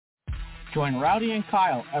Join Rowdy and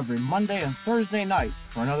Kyle every Monday and Thursday night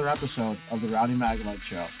for another episode of the Rowdy Maglite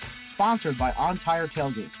Show, sponsored by On Tire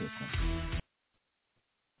Tailgate System.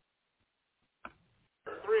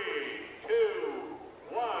 3, 2,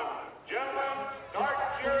 1. Gentlemen, start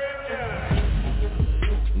your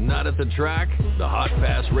engine. Not at the track? The Hot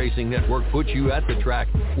Pass Racing Network puts you at the track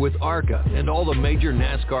with ARCA and all the major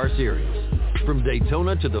NASCAR series. From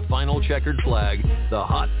Daytona to the final checkered flag, the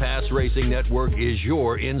Hot Pass Racing Network is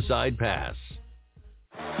your inside pass.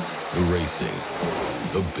 The racing,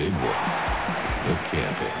 the big one, the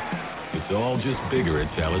camping. It's all just bigger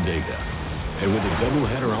at Talladega. And with a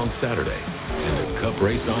doubleheader on Saturday and a cup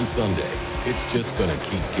race on Sunday, it's just going to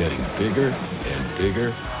keep getting bigger and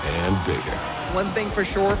bigger and bigger. One thing for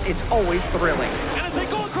sure, it's always thrilling. And as they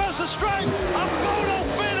go across the stripe, a photo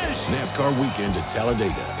finish! NASCAR weekend at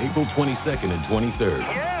Talladega, April 22nd and 23rd.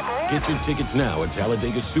 Yeah, Get your tickets now at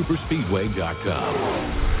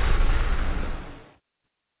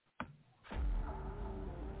TalladagaSuperspeedway.com.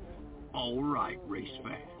 All right, race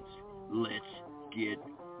fans, let's get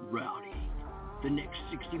rowdy. The next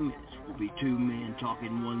 60 minutes will be two men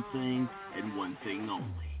talking one thing and one thing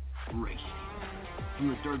only, racing. From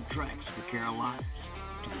the dirt tracks of the Carolinas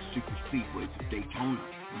to the super speedways of Daytona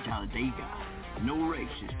and Talladega, no race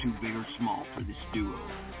is too big or small for this duo.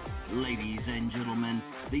 Ladies and gentlemen,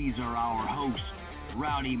 these are our hosts,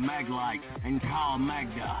 Rowdy Maglite and Kyle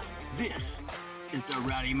Magda. This is the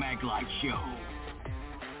Rowdy Maglite Show.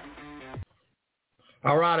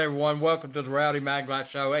 All right, everyone, welcome to the Rowdy Maglite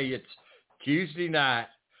Show. Hey, it's Tuesday night.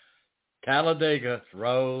 Talladega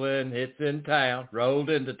rolling. It's in town. Rolled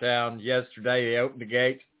into town yesterday. They opened the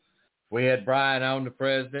gates. We had Brian on, the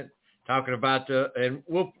president, talking about and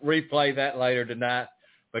we'll replay that later tonight.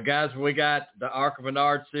 But guys, we got the ARCA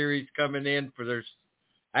Menard series coming in for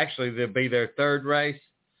they'll be their third race.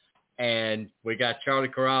 And we got Charlie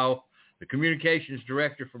Krall, the communications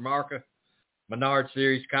director from ARCA Menard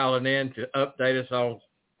series, calling in to update us on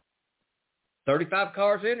 35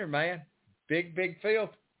 cars in there, man. Big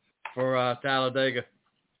field for Talladega.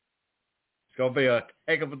 It's going to be a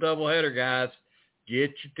heck of a doubleheader, guys.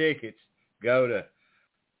 Get your tickets. Go to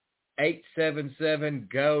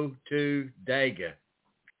 877-GO-TO-DEGA.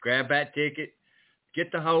 Grab that ticket.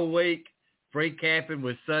 Get the whole week. Free camping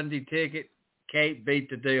with Sunday ticket. Can't beat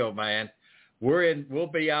the deal, man. We'll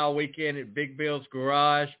be all weekend at Big Bill's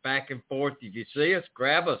Garage, back and forth. If you see us,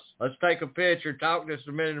 grab us. Let's take a picture. Talk to us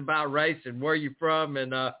a minute about racing, where you from,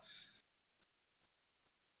 and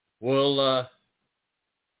we'll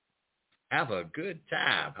have a good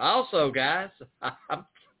time. Also, guys,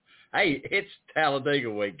 hey, it's Talladega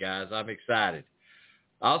week, guys. I'm excited.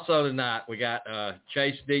 Also tonight, we got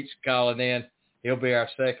Chase Dietz calling in. He'll be our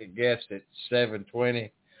second guest at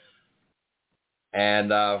 7:20.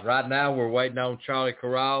 And right now, we're waiting on Charlie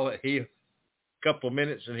Krall. A couple of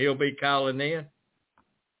minutes, and he'll be calling in.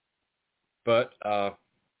 But I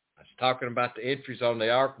was talking about the entries on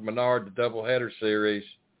the ARCA Menard, the doubleheader series.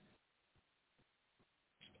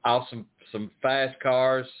 Awesome, some fast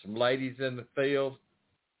cars, some ladies in the field.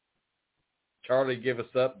 Charlie, give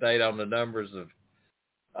us an update on the numbers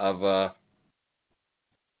of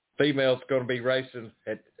females going to be racing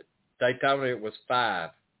at Daytona. It was 5.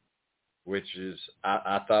 Which is,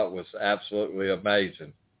 I thought was absolutely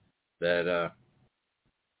amazing that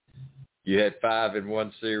you had 5 in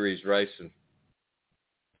one series racing.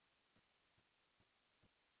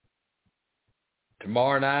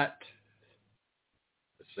 Tomorrow night,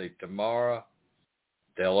 tomorrow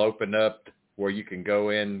they'll open up where you can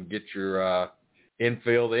go in and get your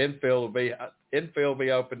infield. The infield will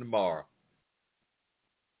be open tomorrow.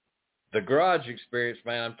 The garage experience,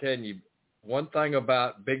 man, I'm telling you, one thing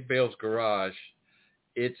about Big Bill's Garage,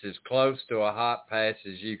 it's as close to a hot pass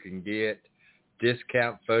as you can get.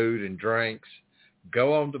 Discount food and drinks.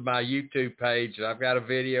 Go on to my YouTube page. I've got a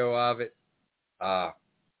video of it.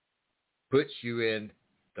 Puts you in,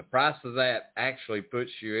 the price of that actually puts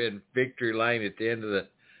you in victory lane at the end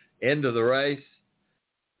of the race.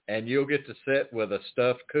 And you'll get to sit with a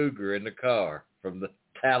stuffed cougar in the car from the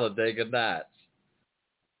Talladega Nights.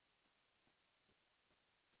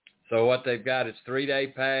 So what they've got is 3-day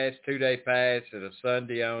pass, 2-day pass, and a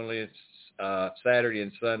Sunday only, Saturday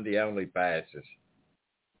and Sunday only passes.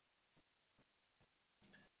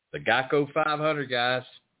 The Geico 500, guys.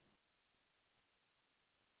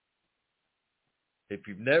 If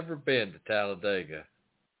you've never been to Talladega,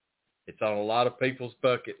 it's on a lot of people's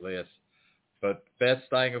bucket list. But the best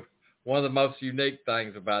thing, one of the most unique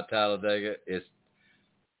things about Talladega is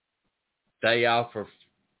they offer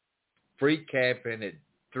free camping at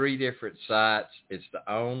 3 different sites. It's the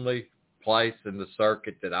only place in the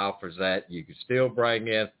circuit that offers that. You can still bring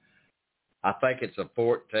in I think it's a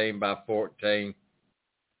 14 by 14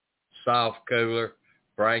 soft cooler.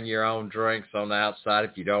 Bring your own drinks on the outside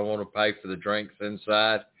if you don't want to pay for the drinks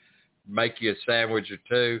inside. Make you a sandwich or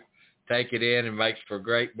two. Take it in and makes for a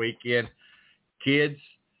great weekend. Kids,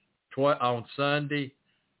 on Sunday,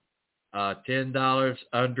 $10,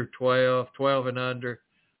 under 12, 12 and under.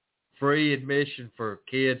 Free admission for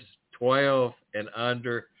kids 12 and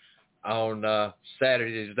under on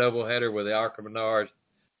Saturday's doubleheader with the ARCA Menard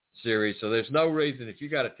series. So there's no reason, if you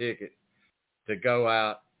got a ticket, to go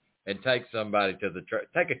out and take somebody to the track.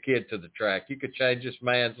 Take a kid to the track. You could change this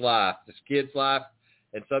man's life, this kid's life,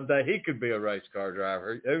 and someday he could be a race car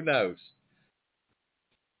driver. Who knows?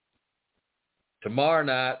 Tomorrow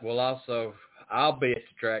night, I'll be at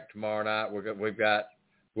the track tomorrow night.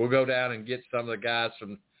 We'll go down and get some of the guys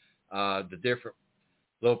from the different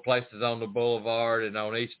little places on the boulevard and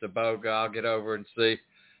on East Aboga. I'll get over and see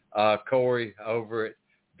Corey over at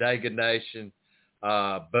Dega Nation,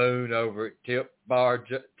 Boone over at Tip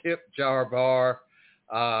Jar Bar,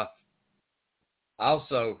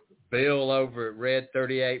 also Bill over at Red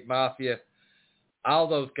 38 Mafia. All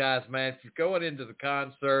those guys, man, if you're going into the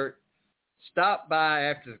concert, stop by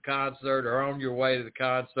after the concert or on your way to the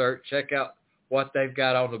concert. Check out what they've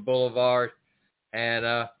got on the boulevard and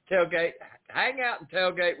tailgate. Hang out and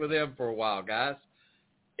tailgate with them for a while, guys.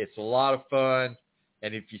 It's a lot of fun.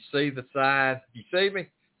 And if you see the sign, you see me,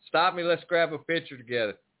 stop me. Let's grab a picture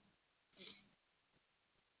together.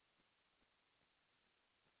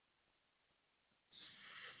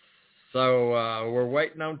 So we're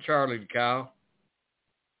waiting on Charlie to call.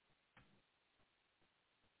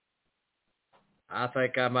 I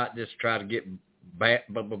think I might just try to get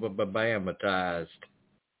Bamatized.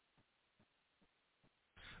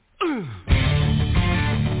 He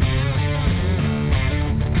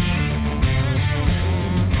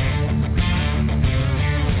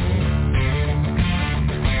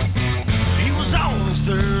was on his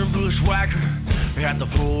third bushwhacker at the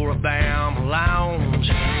Floribama Lounge.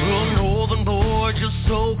 A northern boy just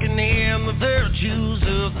soaking in the virtues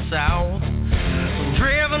of the South.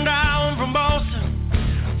 Driven down from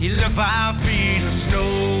Boston, he left 5 feet of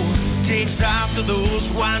snow. Takes after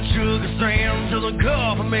those white sugar strands to the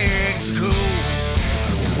Gulf of Mexico.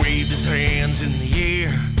 Waved his hands in the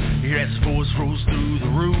air as his voice rose through the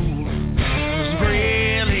roof,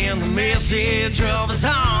 spreading the message of his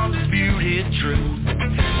undisputed truth.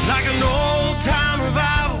 Like an old-time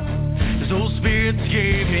revival, his old spirits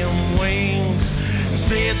gave him wings.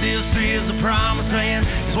 Said this is the promised land,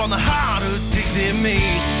 it's what the heart of Dixie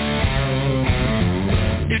means.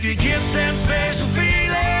 If you get that special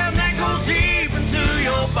feeling that goes deep into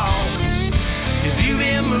your bones, if you've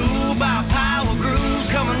been moved by power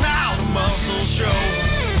grooves coming out of muscle show,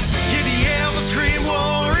 if you ever scream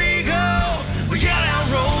war eagle, or yell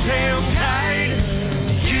out roll down tight,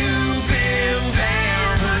 you've been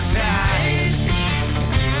paradise.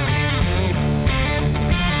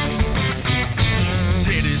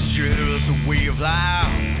 Said it's just a way of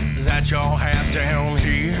life that y'all have down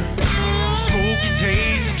here. Smoky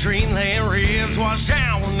taste and Dreamland ribs wash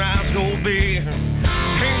down when nights go big.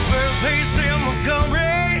 Came first place in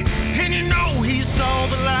Montgomery, and you know he saw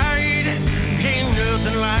the light. Ain't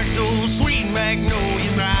nothing like those sweet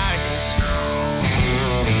magnolia nights.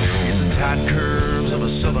 It's the tight curves of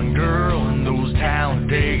a southern girl and those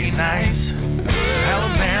Talladega nights.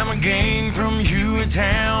 Alabama gang from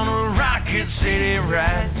Hueytown or Rocket City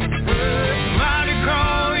ride. Mighty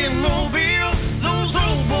Crawl in Mobile, those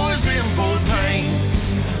old boys in Fort Payne.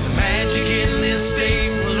 The magic in this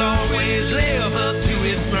state will always live up to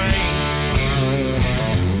its brain.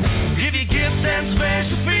 If you get that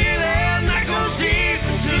special feeling that goes deep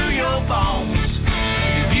into your bones,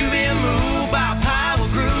 if you've been moved by power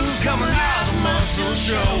grooves coming out of muscle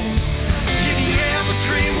show, if you ever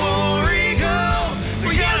scream war eagle,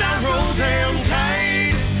 or yell out roll down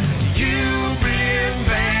tight, you've been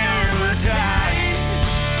bad.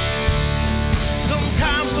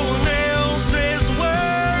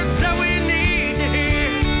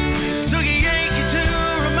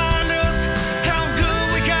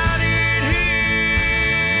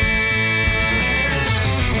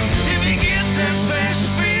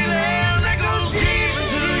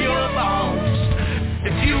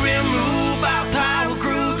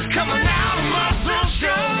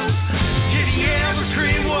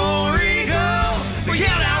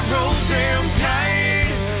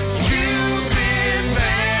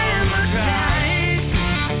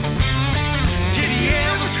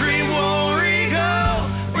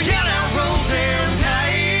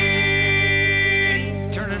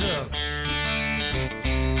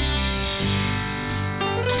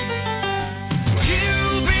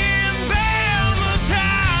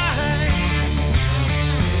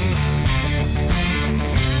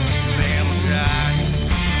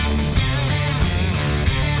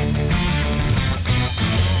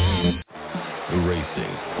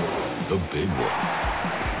 the big one,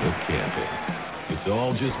 the camping. It's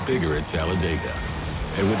all just bigger at Talladega.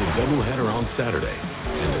 And with a doubleheader on Saturday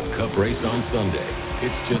and the Cup race on Sunday,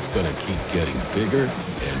 it's just going to keep getting bigger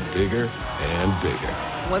and bigger and bigger.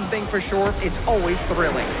 One thing for sure, it's always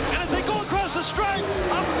thrilling. And as they go across the stripe,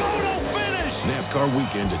 a photo finish. NASCAR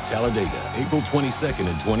weekend at Talladega, April 22nd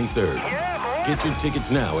and 23rd. Get your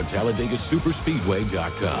tickets now at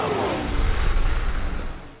TalladegaSuperspeedway.com.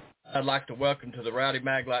 I'd like to welcome to the Rowdy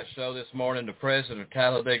Maglite Show this morning the president of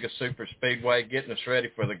Talladega Super Speedway, getting us ready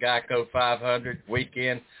for the Geico 500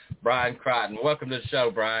 weekend, Brian Crichton. Welcome to the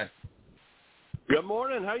show, Brian. Good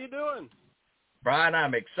morning. How you doing? Brian,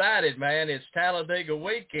 I'm excited, man. It's Talladega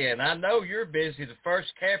weekend. I know you're busy. The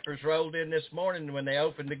first campers rolled in this morning when they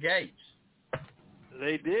opened the gates.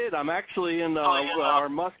 They did. I'm actually in our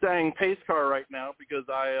Mustang pace car right now because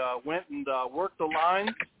I went and worked the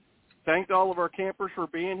line. Thanked all of our campers for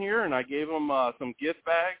being here, and I gave them some gift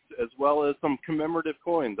bags as well as some commemorative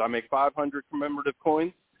coins. I make 500 commemorative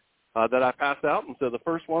coins that I pass out, and so the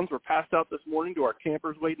first ones were passed out this morning to our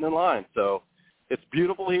campers waiting in line. So it's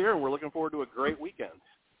beautiful here, and we're looking forward to a great weekend.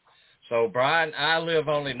 So, Brian, I live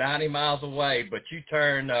only 90 miles away, but you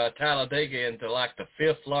turned Talladega into like the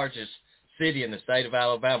fifth largest city in the state of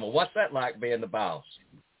Alabama. What's that like being the boss?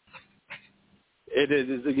 It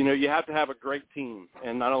is, you know, you have to have a great team.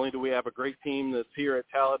 And not only do we have a great team that's here at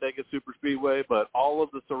Talladega Super Speedway, but all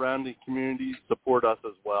of the surrounding communities support us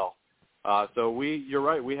as well. So you're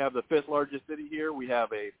right, we have the fifth largest city here. We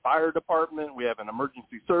have a fire department. We have an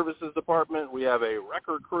emergency services department. We have a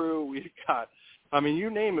record crew. We've got, I mean, you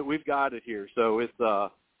name it, we've got it here. So it's,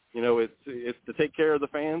 you know, it's to take care of the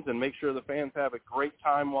fans and make sure the fans have a great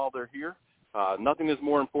time while they're here. Nothing is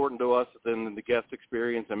more important to us than the guest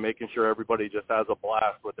experience and making sure everybody just has a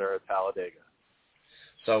blast when they're at Talladega.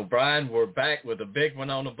 So, Brian, we're back with a big one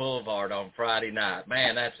on the boulevard on Friday night.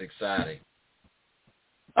 Man, that's exciting.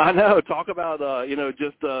 I know. Talk about, you know,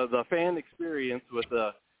 just the fan experience with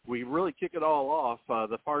we really kick it all off,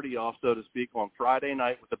 the party off, so to speak, on Friday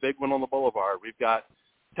night with the big one on the boulevard. We've got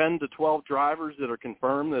 10 to 12 drivers that are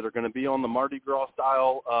confirmed that are going to be on the Mardi Gras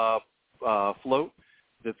style float.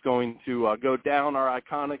 That's going to go down our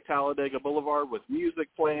iconic Talladega Boulevard with music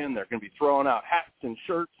playing. They're going to be throwing out hats and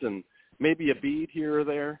shirts and maybe a bead here or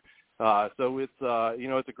there. So it's, you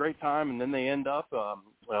know, it's a great time. And then they end up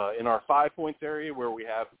in our 5 Points area where we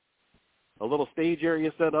have a little stage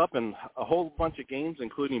area set up and a whole bunch of games,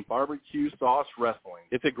 including barbecue, sauce, wrestling.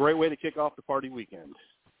 It's a great way to kick off the party weekend.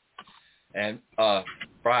 And,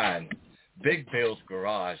 Brian, Big Bill's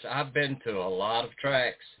Garage. I've been to a lot of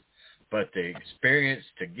tracks. But the experience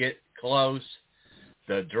to get close,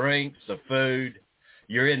 the drinks, the food,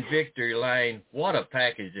 you're in victory lane. What a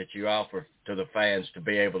package that you offer to the fans to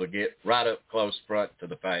be able to get right up close front to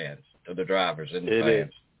the fans, to the drivers and the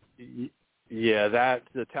fans. Yeah,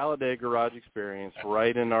 the Talladega Garage experience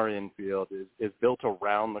right in our infield is built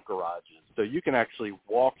around the garages. So you can actually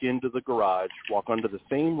walk into the garage, walk under the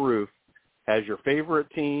same roof as your favorite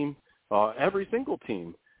team, every single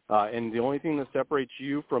team. And the only thing that separates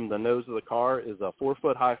you from the nose of the car is a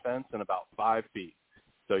 4-foot-high fence and about 5 feet.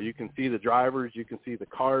 So you can see the drivers, you can see the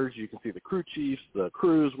cars, you can see the crew chiefs, the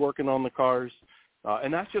crews working on the cars.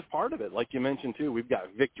 And that's just part of it. Like you mentioned, too, we've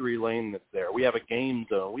got victory lane that's there. We have a game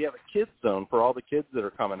zone. We have a kids zone for all the kids that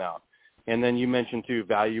are coming out. And then you mentioned, too,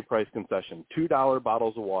 value price concession, $2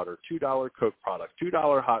 bottles of water, $2 Coke products,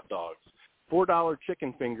 $2 hot dogs, $4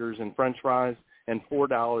 chicken fingers and French fries, and $4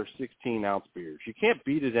 16-ounce beers. You can't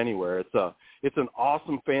beat it anywhere. It's an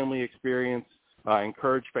awesome family experience.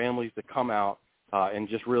 Encourage families to come out and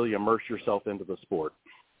just really immerse yourself into the sport.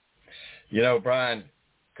 You know, Brian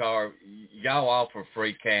Carr, y'all offer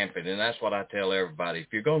free camping, and that's what I tell everybody.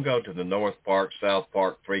 If you're going to go to the North Park, South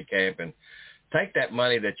Park free camping, take that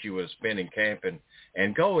money that you was spending camping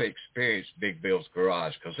and go experience Big Bill's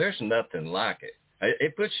Garage because there's nothing like it.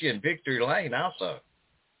 It puts you in victory lane also.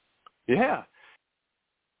 Yeah.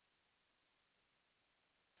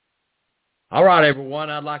 All right, everyone.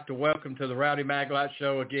 I'd like to welcome to the Rowdy Maglite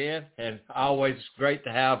Show again, and always great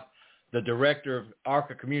to have the director of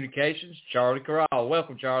ARCA Communications, Charlie Krall.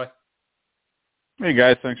 Welcome, Charlie. Hey,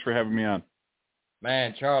 guys. Thanks for having me on.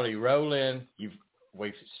 Man, Charlie, roll in.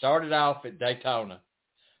 We've started off at Daytona,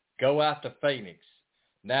 go out to Phoenix.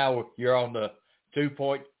 Now you're on the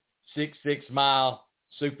 2.66-mile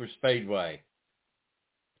super speedway.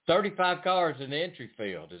 35 cars in the entry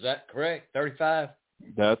field. Is that correct? 35?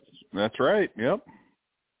 That's right. Yep.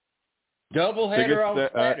 Doubleheader on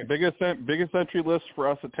Saturday. Biggest entry list for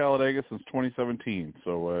us at Talladega since 2017.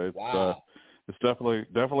 So it's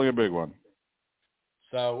definitely a big one.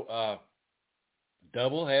 So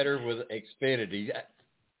doubleheader with Xfinity.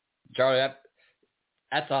 Charlie,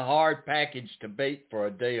 that's a hard package to beat for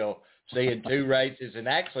a deal, seeing 2 races and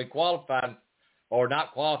actually qualifying, or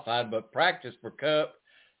not qualifying, but practice for Cup,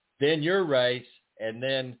 then your race, and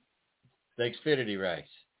then the Xfinity race.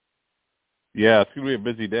 Yeah, it's going to be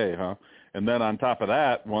a busy day, huh? And then on top of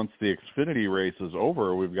that, once the Xfinity race is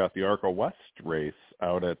over, we've got the ARCA West race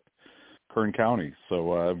out at Kern County.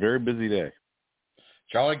 So a very busy day.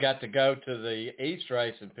 Charlie got to go to the East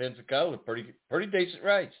race in Pensacola. Pretty decent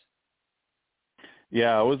race.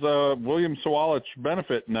 Yeah, it was a William Sawalich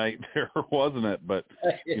benefit night there, wasn't it? But,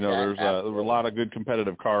 you know, there were a lot of good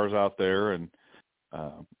competitive cars out there. And,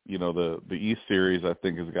 you know, the East Series, I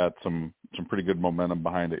think, has got some pretty good momentum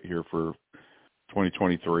behind it here for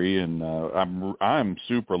 2023. And I'm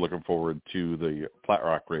super looking forward to the Flat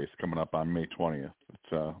Rock race coming up on May 20th. It's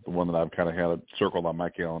the one that I've kind of had circled on my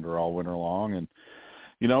calendar all winter long. And,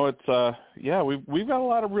 you know, it's we've got a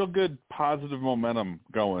lot of real good positive momentum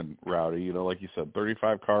going, Rowdy. You know, like you said,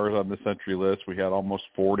 35 cars on this entry list. We had almost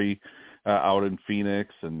 40 out in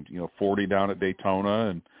Phoenix, and 40 down at Daytona,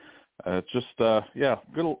 and it's just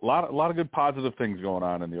good. A lot of good positive things going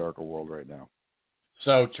on in the ARCA world right now.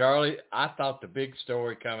 So, Charlie, I thought the big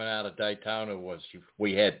story coming out of Daytona was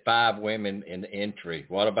we had 5 women in the entry.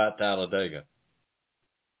 What about Talladega?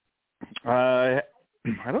 I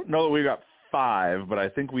don't know that we got 5, but I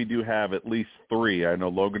think we do have at least 3. I know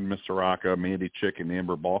Logan Misaraka, Mandy Chick, and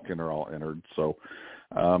Amber Balkin are all entered. So,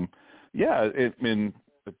 2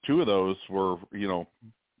 of those were,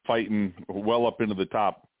 fighting well up into the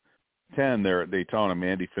top 10 there at Daytona.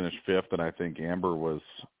 Mandy finished 5th, and I think Amber was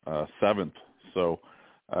 7th. So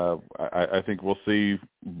I think we'll see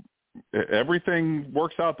everything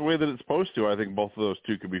works out the way that it's supposed to. I think both of those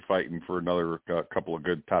 2 could be fighting for another couple of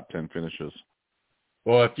good top 10 finishes.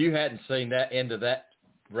 Well, if you hadn't seen that end of that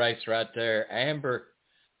race right there, Amber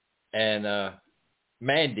and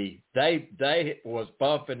Mandy, they was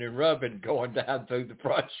bumping and rubbing going down through the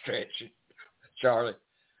front stretch, Charlie.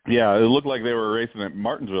 Yeah, it looked like they were racing at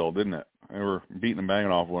Martinsville, didn't it? They were beating and banging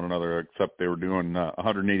off one another, except they were doing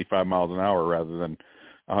 185 miles an hour rather than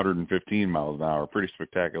 115 miles an hour. Pretty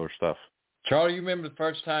spectacular stuff. Charlie, you remember the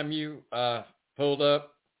first time you pulled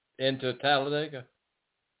up into Talladega?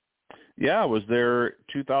 Yeah, I was there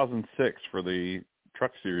 2006 for the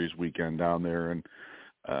Truck Series weekend down there, and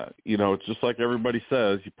it's just like everybody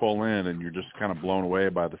says, you pull in and you're just kind of blown away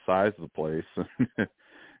by the size of the place. It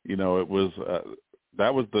was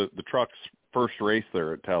that was the truck's first race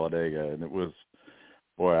there at Talladega, and it was,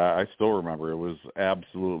 boy, I still remember, it was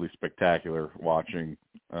absolutely spectacular watching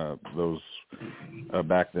those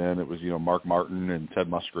back then. It was Mark Martin and Ted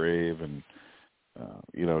Musgrave, and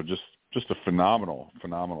just a phenomenal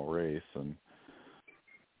race. And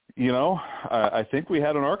I think we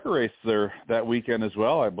had an ARCA race there that weekend as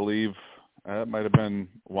well. I believe it might have been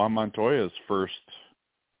Juan Montoya's first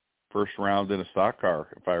round in a stock car,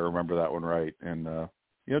 if I remember that one right. And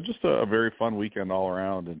just a very fun weekend all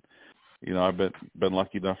around. And I've been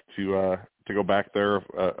lucky enough to go back there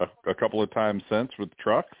a couple of times since with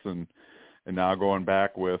trucks, and now going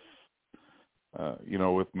back with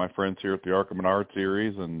with my friends here at the ARCA Menard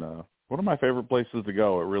Series, and one of my favorite places to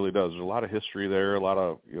go. It really does. There's a lot of history there, a lot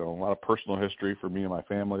of personal history for me and my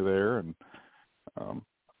family there, and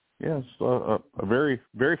it's a very,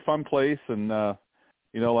 very fun place. And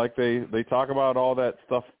like they talk about all that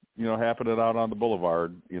stuff happening out on the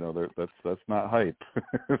boulevard. That's not hype.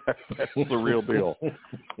 That's the real deal.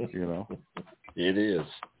 It is.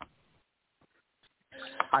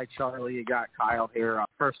 Hi, Charlie. You got Kyle here.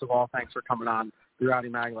 First of all, thanks for coming on the Rowdy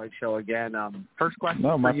Maglite Show again. First question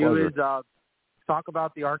for you pleasure. is talk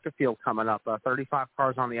about the ARCA field coming up. 35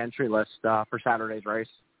 cars on the entry list for Saturday's race.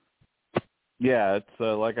 Yeah, it's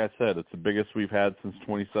like I said, it's the biggest we've had since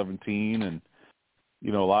 2017, and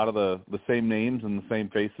a lot of the same names and the same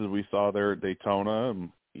faces we saw there at Daytona. And,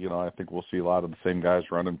 I think we'll see a lot of the same guys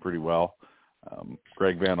running pretty well.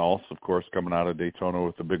 Greg Van Alst, of course, coming out of Daytona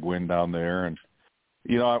with a big win down there, and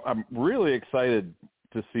I'm really excited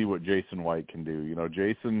to see what Jason White can do.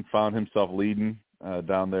 Jason found himself leading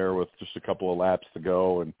down there with just a couple of laps to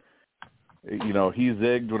go, and he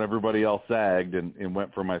zigged when everybody else zagged, and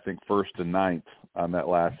went from, I think, 1st to 9th on that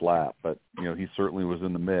last lap. But he certainly was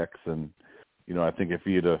in the mix, and I think if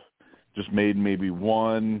he had just made maybe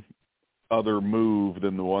one other move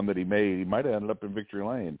than the one that he made, he might have ended up in victory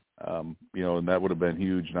lane. And that would have been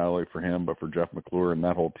huge, not only for him, but for Jeff McClure and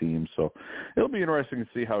that whole team. So it'll be interesting to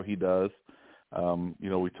see how he does.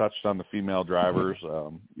 We touched on the female drivers,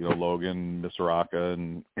 Logan Misaraka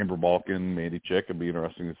and Amber Balkin, Mandy Chick. It'd be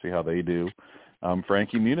interesting to see how they do.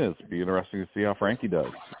 Frankie Muniz, it'd be interesting to see how Frankie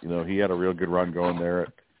does. He had a real good run going there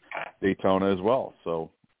at Daytona as well. So,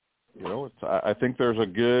 I think there's a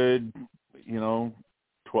good,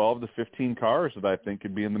 12 to 15 cars that I think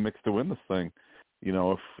could be in the mix to win this thing.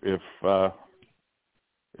 If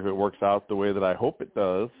it works out the way that I hope it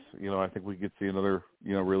does, I think we could see another,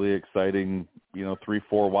 really exciting,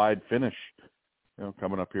 3-4 wide finish,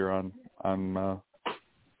 coming up here on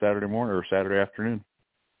Saturday morning or Saturday afternoon.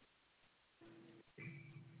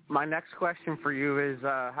 My next question for you is,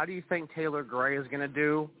 how do you think Taylor Gray is going to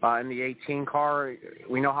do in the 18 car?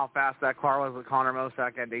 We know how fast that car was with Connor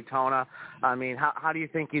Mosack at Daytona. I mean, how do you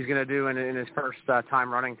think he's going to do in his first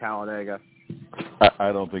time running Talladega?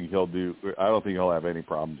 I don't think he'll have any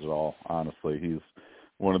problems at all, honestly. He's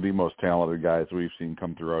one of the most talented guys we've seen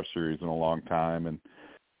come through our series in a long time. And,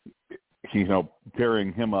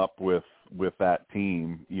 pairing him up with that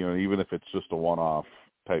team, even if it's just a one-off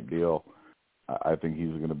type deal, I think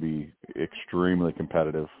he's going to be extremely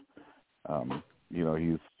competitive.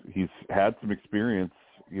 He's had some experience,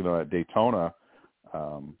 at Daytona,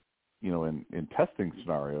 in testing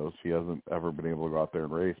scenarios. He hasn't ever been able to go out there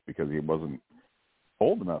and race because he wasn't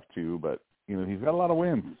old enough to, but, he's got a lot of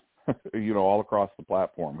wins, all across the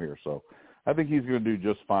platform here. So I think he's going to do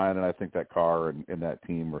just fine, and I think that car and that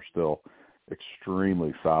team are still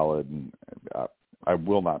extremely solid, and I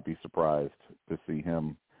will not be surprised to see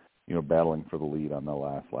him battling for the lead on the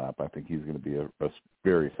last lap. I think he's going to be a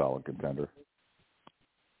very solid contender.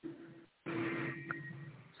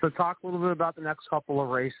 So talk a little bit about the next couple of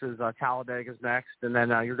races. Talladega's next, and then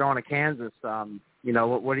you're going to Kansas. What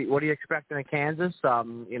are you expecting in Kansas? Are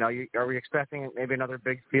we expecting maybe another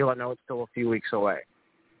big field? I know it's still a few weeks away.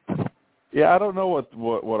 Yeah, I don't know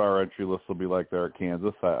what our entry list will be like there at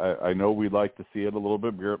Kansas. I know we'd like to see it a little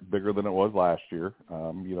bit bigger than it was last year.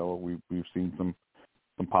 We've seen some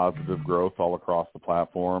positive growth all across the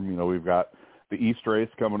platform. We've got the East race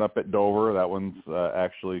coming up at Dover. That one's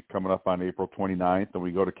actually coming up on April 29th, and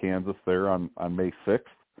we go to Kansas there on May 6th.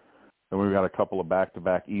 Then we've got a couple of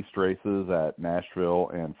back-to-back East races at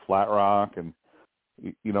Nashville and Flat Rock, and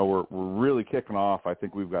we're really kicking off. I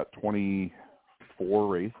think we've got 24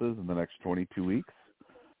 races in the next 22 weeks,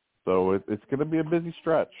 so it's going to be a busy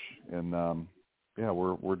stretch, and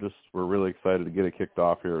we're really excited to get it kicked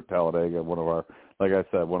off here at Talladega. Like I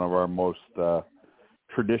said, one of our most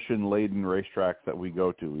tradition-laden racetracks that we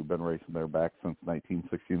go to. We've been racing there back since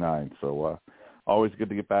 1969, so always good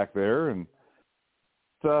to get back there, and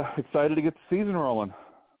excited to get the season rolling.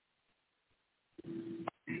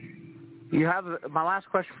 My last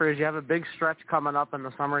question for you is, you have a big stretch coming up in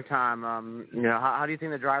the summertime. How do you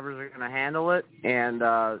think the drivers are going to handle it? And,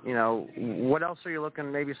 what else are you looking,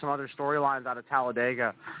 maybe some other storylines out of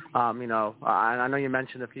Talladega? I know you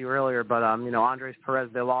mentioned a few earlier, but, Andres Perez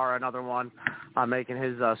de Lara, another one, making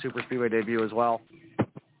his super speedway debut as well.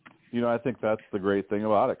 I think that's the great thing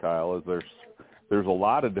about it, Kyle, is there's a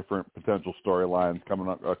lot of different potential storylines coming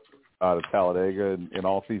up out of Talladega and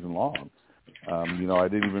all season long. I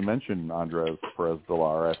didn't even mention Andres Perez de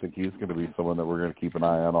Lara. I think he's going to be someone that we're going to keep an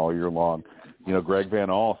eye on all year long. Greg Van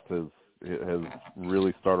Alst has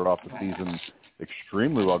really started off the season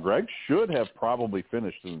extremely well. Greg should have probably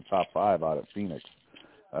finished in the top 5 out at Phoenix.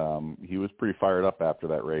 He was pretty fired up after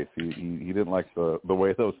that race. He didn't like the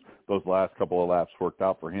way those last couple of laps worked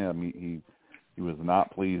out for him. He was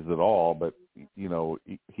not pleased at all, but he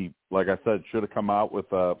like I said, should have come out with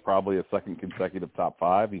probably a second consecutive top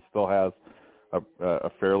 5. He still has a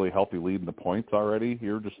fairly healthy lead in the points already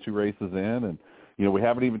here, just 2 races in, and we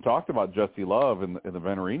haven't even talked about Jesse Love and the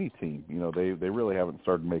Venturini team. They really haven't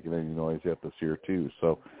started making any noise yet this year too.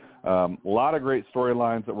 So a lot of great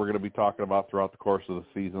storylines that we're going to be talking about throughout the course of the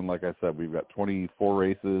season. Like I said, we've got 24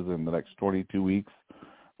 races in the next 22 weeks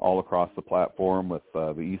all across the platform, with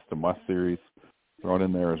the East and West Series thrown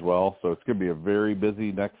in there as well. So it's going to be a very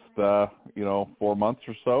busy next 4 months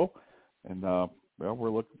or so, and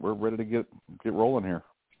we're ready to get rolling here.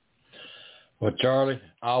 Well, Charlie,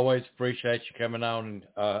 I always appreciate you coming on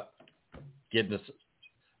and getting us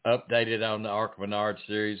updated on the ARCA Menard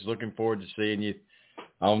series. Looking forward to seeing you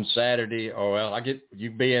on Saturday.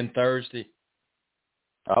 You be in Thursday.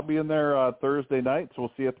 I'll be in there Thursday night, so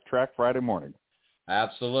we'll see you at the track Friday morning.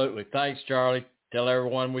 Absolutely. Thanks, Charlie. Tell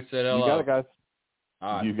everyone we said hello. You got it, guys.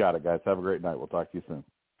 All right. You got it, guys. Have a great night. We'll talk to you soon.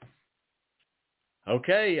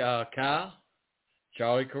 Okay, Kyle.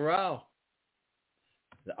 Charlie Krall.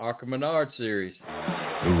 The ARCA Menard series.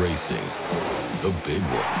 The racing. The big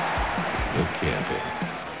one. The camping.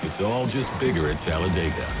 It's all just bigger at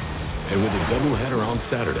Talladega. And with a doubleheader on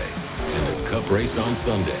Saturday and a cup race on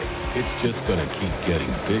Sunday, it's just going to keep getting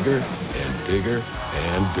bigger and bigger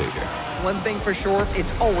and bigger. One thing for sure,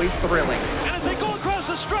 it's always thrilling. And as they go across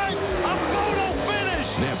the stripe, a photo finish.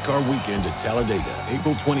 Snap NASCAR weekend at Talladega,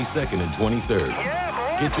 April 22nd and 23rd.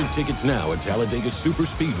 Yeah, get your tickets now at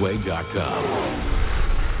TalladagaSuperspeedway.com.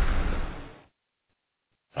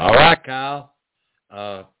 All right, Kyle.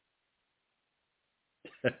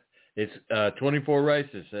 It's 24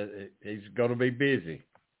 races. He's going to be busy.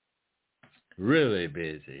 Really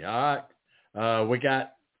busy. All right. We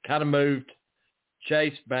got kind of moved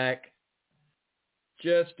Chase back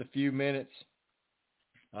just a few minutes.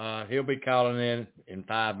 He'll be calling in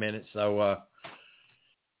 5 minutes. So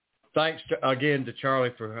thanks again to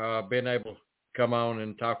Charlie for being able to come on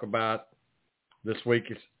and talk about this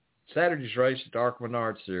week's Saturday's race at the ARCA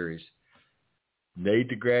Menard Series. Need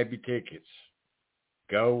to grab your tickets.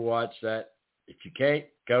 Go watch that. If you can't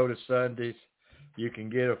go to Sundays, you can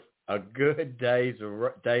get a good day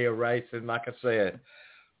of racing. Like I said,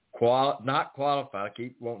 not qualified. I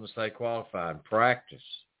keep wanting to say qualified. Practice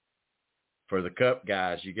for the Cup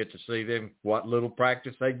guys. You get to see them. What little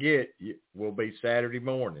practice they get will be Saturday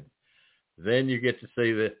morning. Then you get to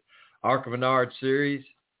see the ARCA Menard Series,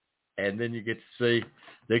 and then you get to see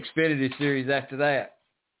the Xfinity Series after that.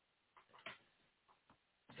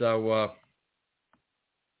 So,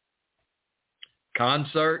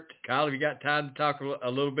 concert. Kyle, have you got time to talk a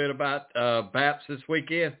little bit about BAPS this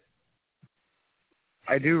weekend?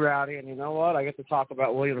 I do, Rowdy, and you know what? I get to talk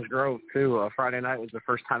about Williams Grove, too. Friday night was the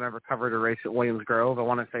first time I ever covered a race at Williams Grove. I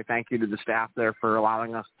want to say thank you to the staff there for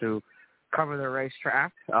allowing us to cover their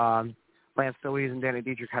racetrack. Lance Deweese and Danny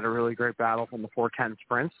Dietrich had a really great battle from the 410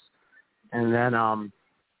 sprints. And then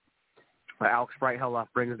Alex Brighthill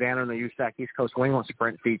brings Danner in the USAC East Coast Winglet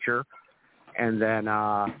Sprint feature. And then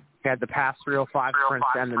had the past 305 sprints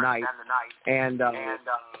to end the night. And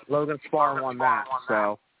Logan Spar won that.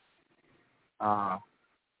 So,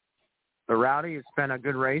 but Rowdy, it's been a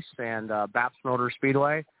good race. And BAPS Motor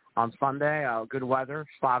Speedway on Sunday, good weather,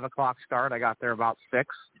 5 o'clock start. I got there about 6.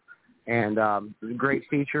 And great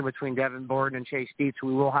feature between Devin Borden and Chase Dietz, who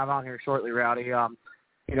we will have on here shortly, Rowdy.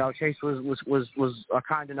 Chase was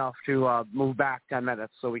kind enough to move back 10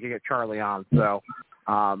 minutes so we could get Charlie on. So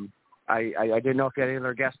I didn't know if you had any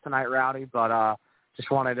other guests tonight, Rowdy, but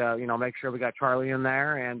just wanted to, make sure we got Charlie in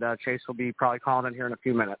there, and Chase will be probably calling in here in a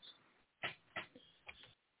few minutes.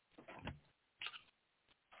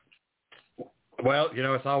 Well,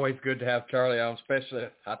 it's always good to have Charlie on, especially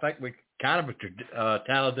I think we kind of a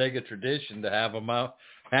Talladega tradition to have him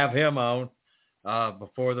on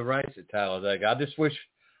before the race at Talladega. I just wish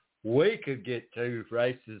we could get 2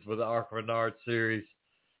 races with the ARCA Menard Series,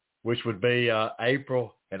 which would be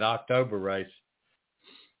April and October race.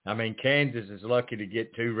 I mean, Kansas is lucky to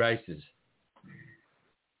get 2 races.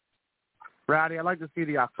 Rowdy, I'd like to see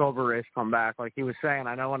the October race come back. Like he was saying,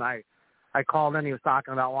 I know when I called in, he was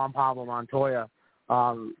talking about Juan Pablo Montoya.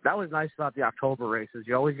 That was nice about the October races.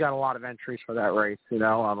 You always got a lot of entries for that race, a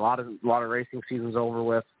lot of racing seasons over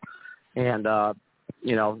with. And,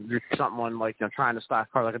 someone like, trying to stock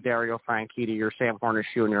car like a Dario Franchitti or Sam Cornish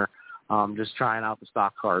Jr., just trying out the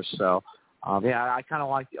stock cars. So, I kind of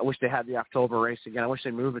I wish they had the October race again. I wish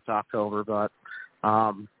they'd move it to October, but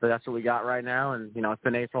that's what we got right now. And, it's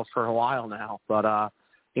been April for a while now. But,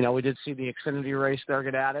 we did see the Xfinity race there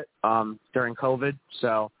get at it during COVID.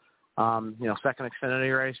 So, second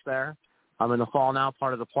Xfinity race there. I'm in the fall now,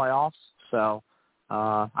 part of the playoffs. So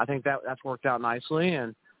I think that's worked out nicely.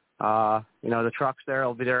 And, the trucks there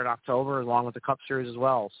will be there in October along with the Cup Series as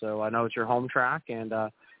well. So I know it's your home track, and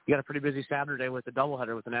you got a pretty busy Saturday with the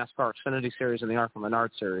doubleheader with the NASCAR Xfinity Series and the ARCA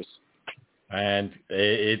Menard Series. And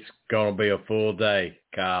it's going to be a full day,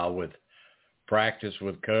 Kyle, with practice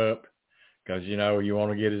with Cup because, you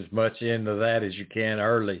want to get as much into that as you can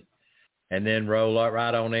early and then roll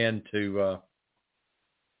right on into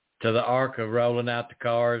to the ARCA, rolling out the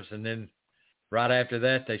cars, and then right after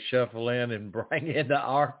that, they shuffle in and bring in the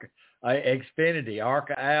ARCA, Xfinity,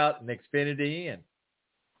 ARCA out and Xfinity in.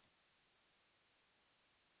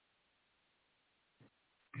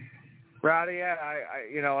 Rowdy,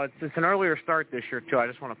 it's an earlier start this year too. I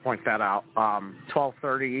just want to point that out.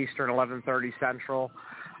 12:30 Eastern, 11:30 Central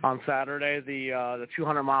on Saturday. The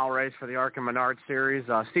 200-mile race for the ARCA Menard Series.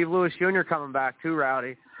 Steve Lewis Jr. coming back too,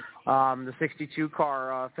 Rowdy. The 62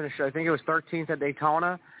 car finished, I think it was 13th at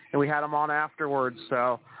Daytona, and we had him on afterwards.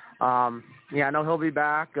 So, I know he'll be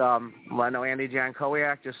back. I know Andy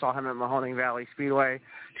Jankowiak, just saw him at Mahoning Valley Speedway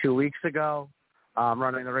 2 weeks ago,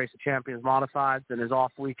 running the Race of Champions Modifieds in his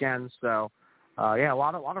off weekends. So, a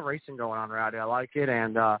lot of racing going on, Rowdy. I like it,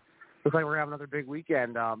 and looks like we're having another big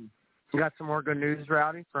weekend. We got some more good news,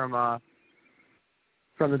 Rowdy, from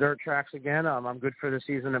the dirt tracks again. I'm good for the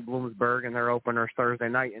season at Bloomsburg, and their opener's Thursday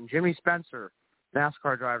night. And Jimmy Spencer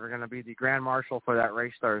NASCAR driver, going to be the Grand Marshal for that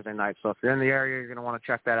race Thursday night. So if you're in the area, you're going to want to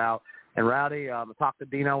check that out. And Rowdy, talk to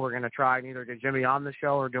Dino. We're going to try and either get Jimmy on the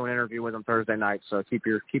show or do an interview with him Thursday night. So keep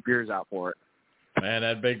your ears out for it. Man,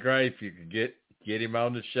 that'd be great if you could get him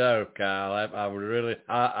on the show, Kyle. I would really,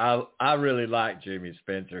 I really like Jimmy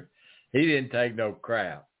Spencer. He didn't take no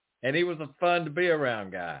crap, and he was a fun to be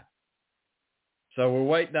around guy. So we're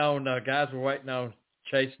waiting on guys. We're waiting on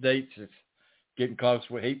Chase Dietz. It's getting close.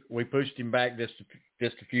 We pushed him back just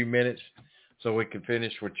a few minutes so we could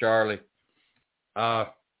finish with Charlie.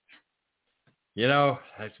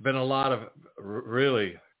 It's been a lot of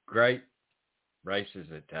really great races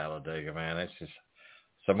at Talladega, man. It's just,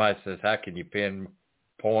 somebody says, how can you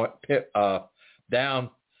pinpoint down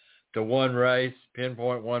to one race,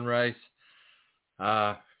 pinpoint one race?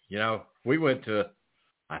 We went to,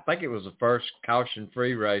 I think it was the first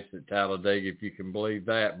caution-free race at Talladega, if you can believe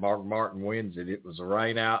that. Mark Martin wins it. It was a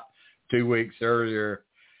rain out 2 weeks earlier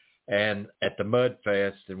and at the Mud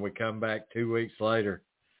Fest, and we come back 2 weeks later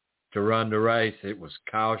to run the race. It was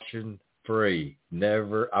caution-free.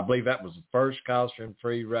 I believe that was the first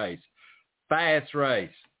caution-free race. Fast race.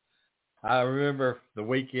 I remember the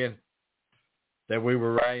weekend that we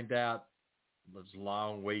were rained out. It was a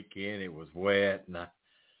long weekend. It was wet, and I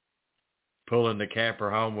pulling the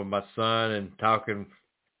camper home with my son and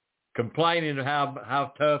complaining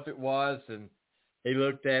how tough it was. And he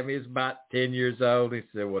looked at me. He was about 10 years old. He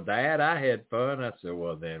said, well, Dad, I had fun. I said,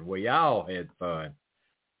 well, then we all had fun.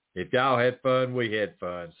 If y'all had fun, we had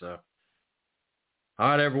fun. So, all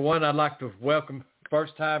right, everyone, I'd like to welcome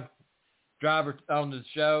first-time driver on the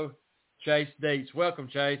show, Chase Dietz. Welcome,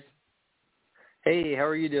 Chase. Hey, how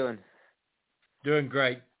are you doing? Doing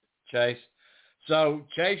great, Chase. So,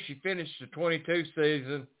 Chase, you finished the 22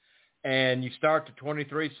 season, and you start the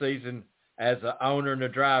 23 season as an owner and a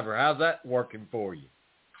driver. How's that working for you?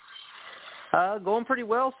 Going pretty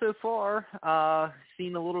well so far.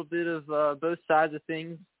 Seen a little bit of both sides of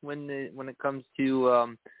things when it comes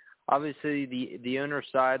to obviously the owner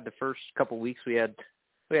side. The first couple of weeks we had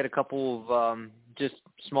a couple of just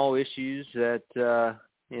small issues that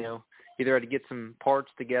either had to get some parts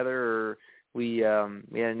together or we had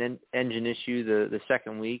an engine issue the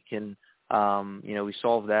second week, and we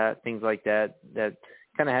solved that, things like that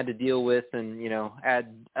kind of had to deal with, and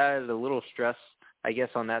added a little stress, I guess,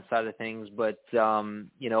 on that side of things. But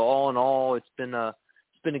all in all, it's been a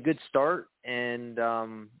good start, and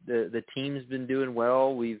the team's been doing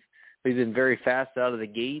well. We've been very fast out of the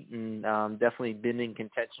gate, and definitely been in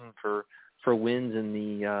contention for wins in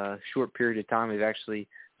the short period of time we've actually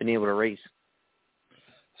been able to race.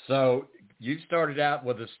 So you started out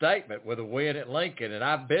with a statement with a win at Lincoln, and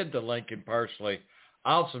I've been to Lincoln personally.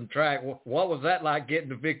 Awesome track. What was that like, getting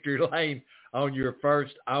to victory lane on your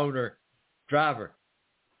first owner driver?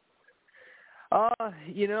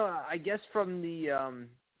 I guess from the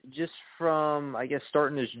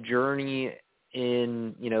starting this journey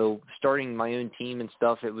in, starting my own team and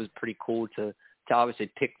stuff, it was pretty cool to obviously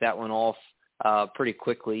pick that one off pretty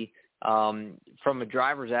quickly. From a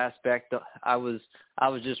driver's aspect, I was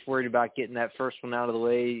just worried about getting that first one out of the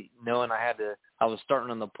way, knowing I was starting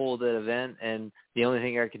on the pole of that event, and the only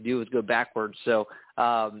thing I could do was go backwards. So,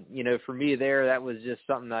 for me there, that was just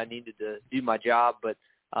something I needed to do my job. But,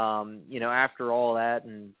 after all that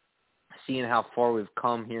and seeing how far we've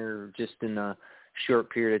come here just in a short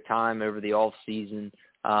period of time over the off season,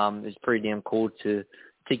 it's pretty damn cool to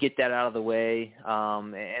get that out of the way.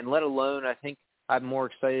 And let alone, I think I'm more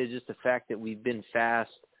excited just the fact that we've been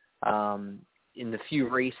fast in the few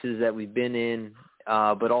races that we've been in,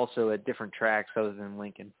 but also at different tracks other than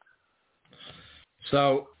Lincoln.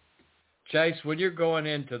 So, Chase, when you're going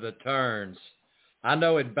into the turns, I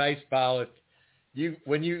know in baseball,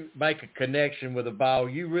 when you make a connection with a ball,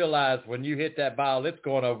 you realize when you hit that ball, it's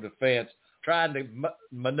going over the fence, trying to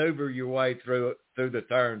maneuver your way through the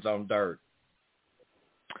turns on dirt.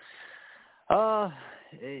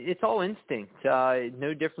 It's all instinct.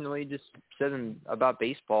 No different than what you just said about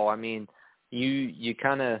baseball. I mean, you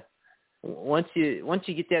kind of once you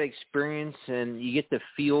get that experience and you get the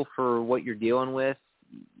feel for what you're dealing with,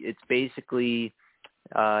 it's basically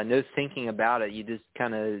no thinking about it. You just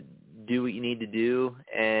kind of do what you need to do,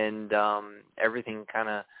 and everything kind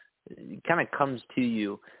of comes to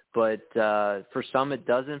you. But for some it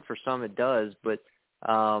doesn't. For some it does. But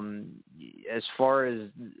as far as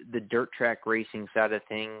the dirt track racing side of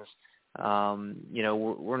things,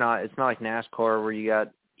 we're not. It's not like NASCAR where you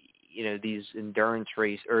got these endurance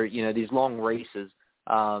race or these long races.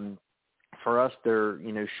 For us, they're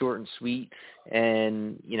short and sweet,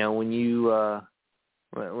 and when you're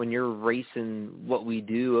racing what we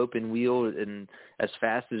do, open wheel, and as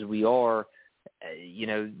fast as we are,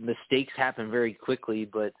 mistakes happen very quickly,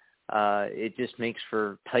 but it just makes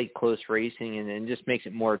for tight, close racing, and just makes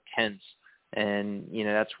it more tense. And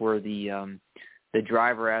that's where the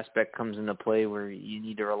driver aspect comes into play, where you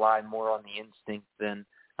need to rely more on the instinct than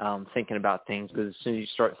thinking about things, because as soon as you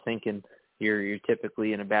start thinking, you're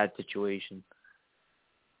typically in a bad situation.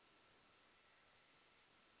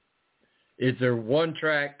 Is there one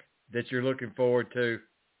track that you're looking forward to,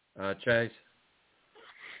 Chase?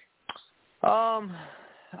 Well,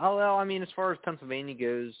 I mean, as far as Pennsylvania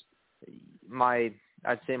goes,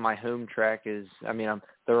 I'd say my home track is,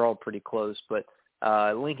 they're all pretty close, but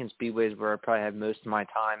Lincoln Speedway is where I probably have most of my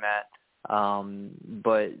time at.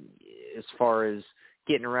 But as far as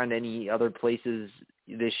getting around any other places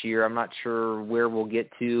this year, I'm not sure where we'll get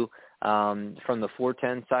to from the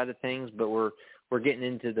 410 side of things, but we're getting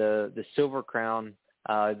into the Silver Crown,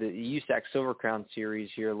 the USAC Silver Crown series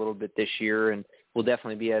here a little bit this year, and we'll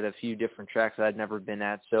definitely be at a few different tracks that I'd never been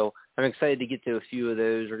at. So I'm excited to get to a few of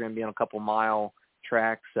those. We're going to be on a couple mile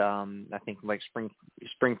tracks, I think like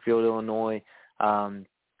Springfield, Illinois,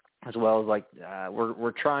 as well as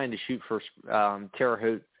we're trying to shoot for Terre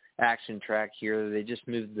Haute Action Track here. They just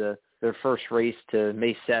moved their first race to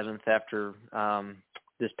May 7th after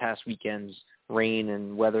this past weekend's rain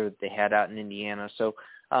and weather that they had out in Indiana. So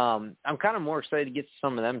I'm kind of more excited to get to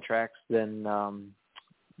some of them tracks than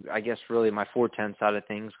I guess really my 410 side of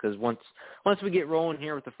things, because once we get rolling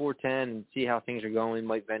here with the 410 and see how things are going, we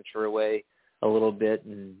might venture away a little bit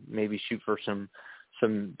and maybe shoot for some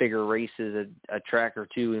bigger races, a track or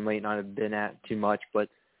two we might not have been at too much. But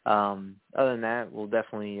other than that, we'll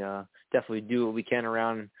definitely do what we can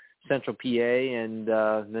around Central PA and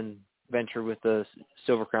then venture with the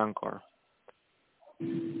Silver Crown car.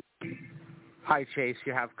 Hi, Chase.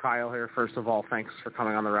 You have Kyle here. First of all, thanks for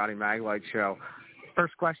coming on the Rowdy Maglite Show.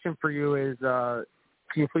 First question for you is, can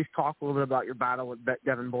you please talk a little bit about your battle with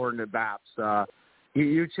Devin Borden at BAPS?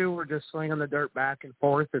 You two were just slinging the dirt back and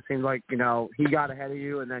forth. It seemed like, he got ahead of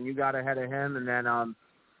you, and then you got ahead of him. And then,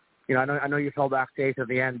 I know you fell back to 8th at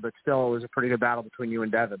the end, but still it was a pretty good battle between you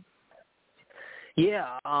and Devin.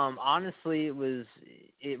 Yeah, honestly,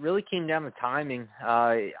 it really came down to timing.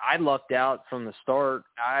 I lucked out from the start.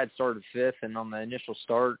 I had started 5th, and on the initial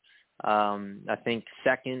start, I think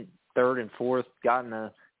 2nd, 3rd, and 4th got in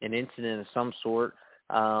an incident of some sort,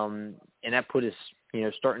 and that put us,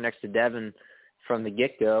 starting next to Devin from the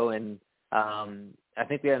get-go. And I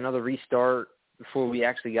think we had another restart before we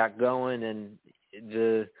actually got going, and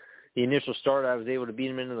the initial start, I was able to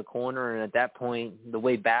beat him into the corner. And at that point, the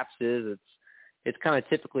way BAPS is, it's kind of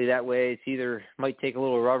typically that way. It's either might take a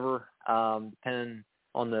little rubber, depending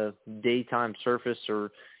on the daytime surface or,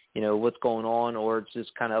 what's going on, or it's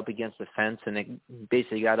just kind of up against the fence, and it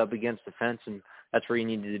basically got up against the fence, and that's where you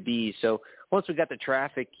needed to be. So once we got the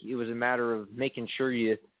traffic, it was a matter of making sure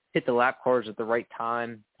you hit the lap cars at the right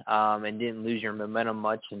time, and didn't lose your momentum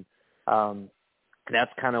much. And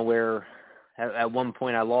that's kind of where at one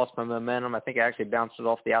point I lost my momentum. I think I actually bounced it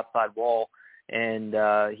off the outside wall, and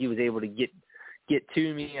he was able to get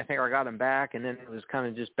to me. I think I got him back, and then it was kind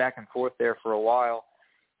of just back and forth there for a while.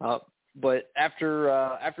 But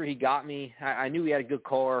after he got me, I knew he had a good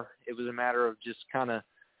car. It was a matter of just kind of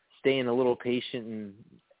staying a little patient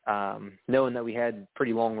and knowing that we had a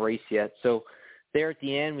pretty long race yet. So there at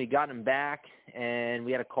the end, we got him back, and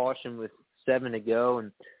we had a caution with 7 to go.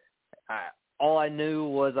 And all I knew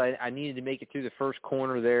was I needed to make it through the first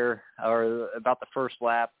corner there, or about the first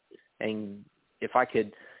lap. And if I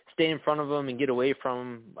could stay in front of him and get away from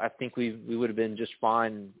him, I think we would have been just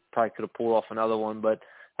fine. Probably could have pulled off another one. But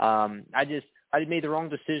I made the wrong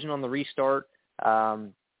decision on the restart.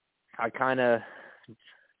 I kind of,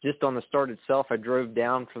 just on the start itself, I drove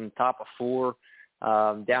down from the top of 4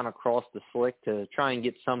 down across the slick to try and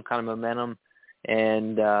get some kind of momentum.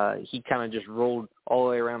 And he kind of just rolled all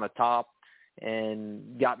the way around the top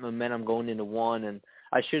and got momentum going into 1. And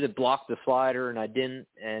I should have blocked the slider, and I didn't.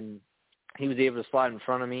 And he was able to slide in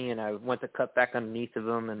front of me, and I went to cut back underneath of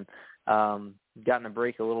him and got in the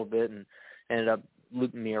brake a little bit and ended up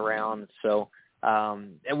looping me around. So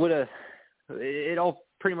it all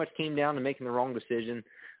pretty much came down to making the wrong decision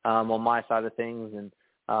on my side of things. And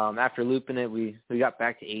after looping it, we got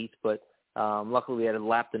back to 8th, but luckily we had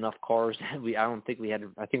lapped enough cars that I think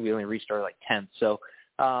we only restarted like 10th. So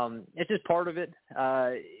it's just part of it.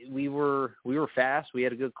 We were fast. We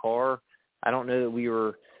had a good car. I don't know that we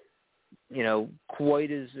were, quite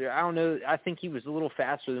as, I don't know. I think he was a little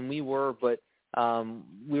faster than we were, but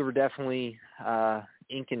we were definitely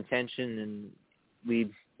in contention, and we,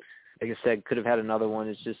 like I said, could have had another one.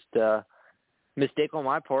 It's just mistake on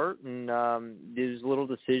my part, and these little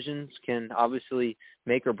decisions can obviously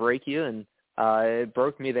make or break you. And it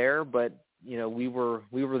broke me there, but we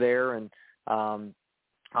were there, and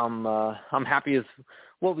I'm happy with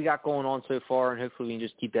what we got going on so far, and hopefully we can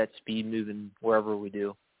just keep that speed moving wherever we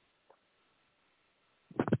do.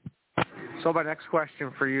 So my next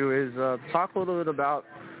question for you is talk a little bit about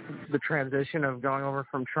the transition of going over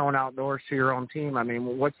from Trone Outdoors to your own team. I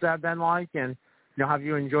mean, what's that been like, and have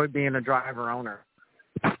you enjoyed being a driver owner?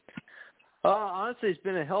 Honestly, it's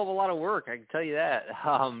been a hell of a lot of work. I can tell you that.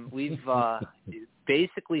 We've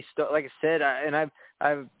basically, like I said,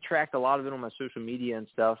 I've tracked a lot of it on my social media and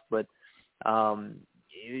stuff, but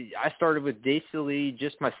I started with basically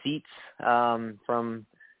just my seats from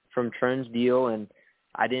Trone's deal, and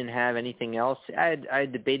I didn't have anything else. I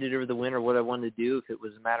had debated over the winter what I wanted to do, if it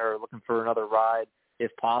was a matter of looking for another ride,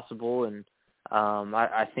 if possible, and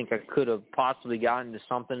I think I could have possibly gotten to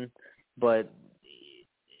something, but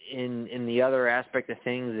in the other aspect of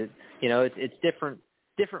things, it's different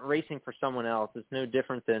racing for someone else. It's no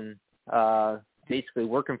different than basically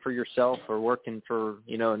working for yourself or working for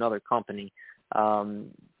another company.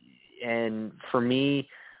 And for me,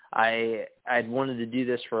 I'd wanted to do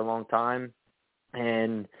this for a long time,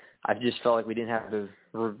 and I just felt like we didn't have the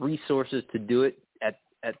resources to do it at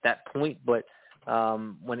that point. But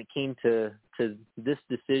when it came to this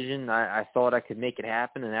decision, I thought I could make it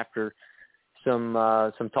happen, and after some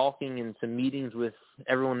talking and some meetings with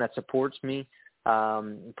everyone that supports me,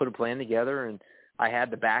 put a plan together, and I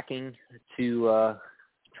had the backing to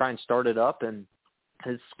try and start it up, and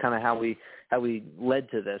it's kind of how we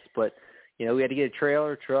led to this. But we had to get a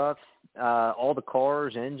trailer, truck, all the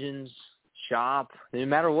cars, engines, shop, no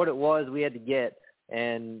matter what it was, we had to get,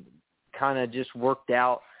 and kind of just worked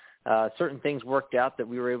out. Certain things worked out that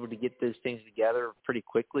we were able to get those things together pretty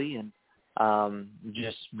quickly, and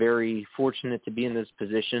just very fortunate to be in this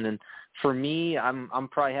position. And for me, I'm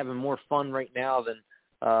probably having more fun right now than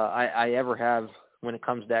I ever have when it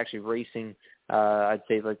comes to actually racing. I'd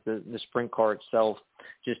say like the sprint car itself,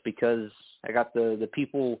 just because I got the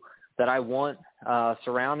people that I want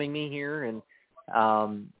surrounding me here, and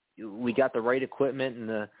we got the right equipment, and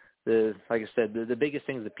the like I said, the biggest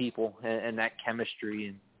thing is the people and that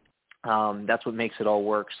chemistry, and that's what makes it all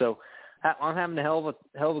work. So I'm having a hell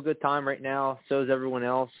of a good time right now. So is everyone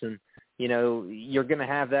else, and you're going to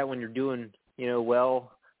have that when you're doing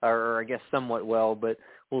well, or I guess somewhat well. But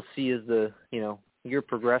we'll see as the year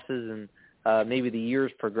progresses, and maybe the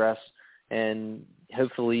years progress, and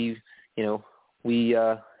hopefully we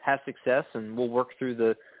have success, and we'll work through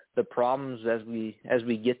the problems as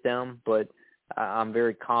we get them. But I'm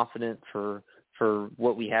very confident for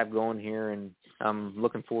what we have going here, and I'm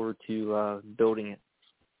looking forward to building it.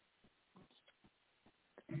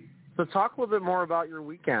 So talk a little bit more about your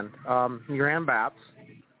weekend. You're in Baps.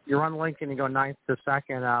 You run Lincoln. You go 9th to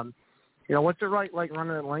 2nd. What's it like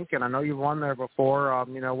running at Lincoln? I know you've won there before.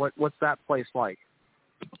 What's that place like?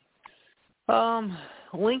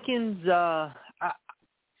 Lincoln's.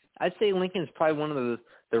 I'd say Lincoln's probably one of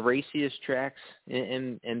the raciest tracks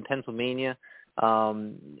in Pennsylvania,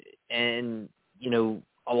 and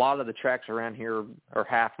a lot of the tracks around here are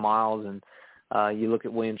half miles, and you look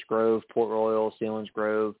at Williams Grove, Port Royal,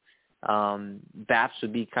 Selinsgrove. Baps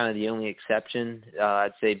would be kind of the only exception.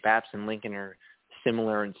 I'd say Baps and Lincoln are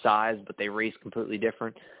similar in size, but they race completely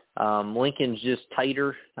different. Lincoln's just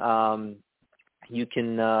tighter. You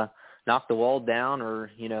can knock the wall down, or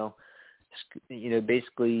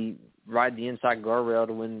basically ride the inside guardrail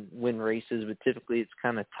to win races. But typically, it's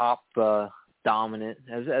kind of top dominant,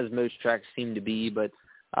 as most tracks seem to be. But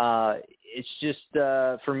it's just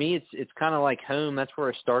for me, it's kind of like home. That's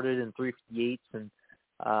where I started in 358s and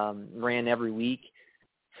ran every week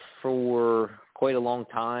for quite a long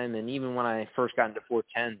time. And even when I first got into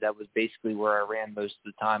 410s, that was basically where I ran most of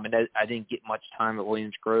the time. And I didn't get much time at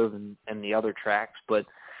Williams Grove and the other tracks. But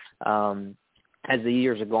as the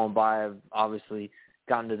years have gone by, I've obviously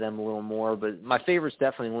gotten to them a little more. But my favorite's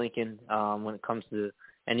definitely Lincoln when it comes to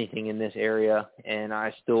anything in this area. And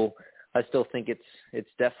I still think it's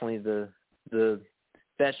definitely the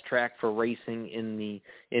best track for racing in the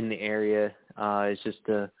area. It's just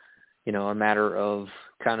a matter of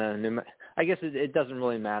kind of, I guess it doesn't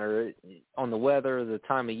really matter on the weather, the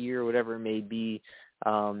time of year, whatever it may be.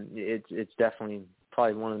 It's definitely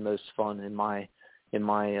probably one of the most fun in my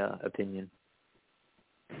opinion.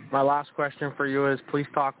 My last question for you is, please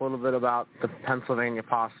talk a little bit about the Pennsylvania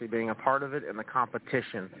Posse being a part of it and the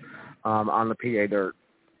competition on the PA Dirt.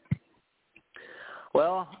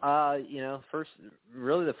 Well, the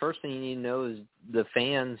first thing you need to know is the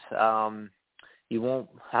fans. I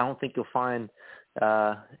don't think you'll find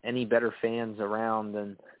any better fans around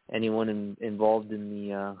than anyone involved in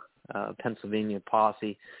Pennsylvania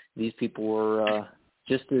posse. These people were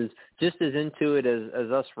just as into it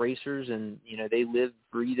as us racers, and they live,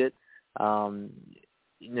 breathe it.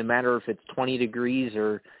 No matter if it's 20 degrees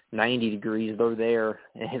or 90 degrees, they're there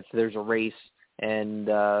if there's a race. And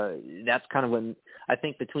that's kind of when I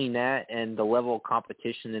think between that and the level of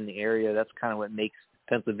competition in the area, that's kind of what makes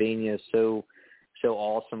Pennsylvania so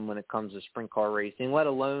awesome when it comes to sprint car racing. Let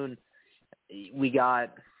alone we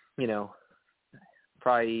got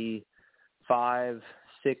probably 5-6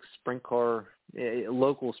 sprint car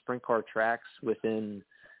local sprint car tracks within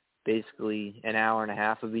basically an hour and a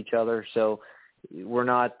half of each other. So we're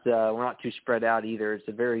not too spread out either. It's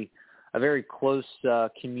a very close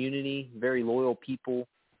community, very loyal people,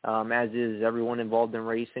 as is everyone involved in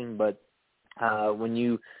racing. But when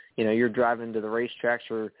you're driving to the racetracks,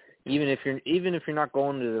 or even if you're not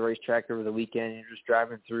going to the racetrack over the weekend, you're just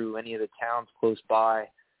driving through any of the towns close by,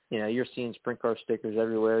 you're seeing sprint car stickers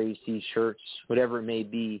everywhere. You see shirts, whatever it may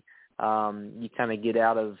be. You kind of get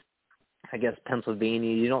out of, I guess,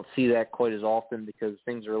 Pennsylvania. You don't see that quite as often because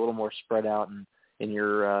things are a little more spread out in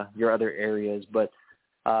your other areas. But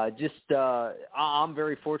I'm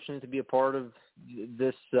very fortunate to be a part of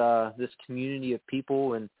this community of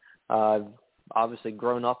people, and I've obviously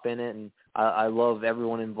grown up in it, and I love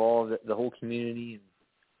everyone involved, the whole community.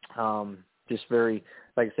 Just very,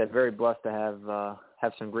 like I said, very blessed to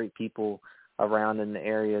have some great people around in the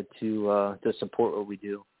area to support what we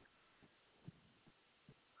do.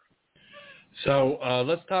 So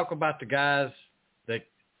let's talk about the guys that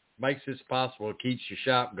makes this possible, keeps your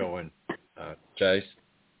shop going, Chase.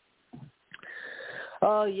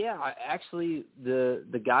 Actually,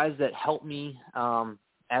 the guys that helped me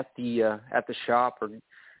at the shop are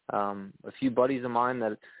a few buddies of mine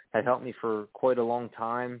that had helped me for quite a long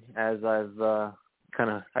time as I've kind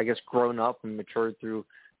of, I guess, grown up and matured through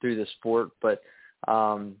the sport. But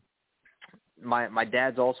my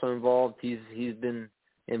dad's also involved. He's been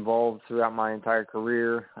involved throughout my entire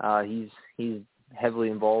career. He's heavily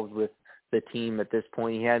involved with the team at this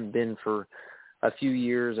point. He hadn't been for a few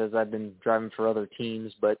years as I've been driving for other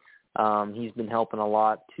teams, but he's been helping a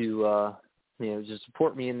lot to just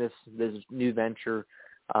support me in this new venture,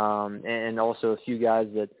 and also a few guys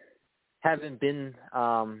that haven't been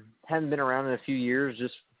around in a few years,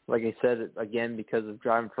 just like I said again, because of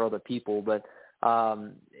driving for other people. But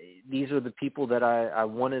these are the people that I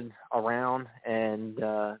wanted around, and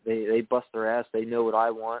they bust their ass. They know what I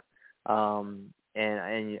want,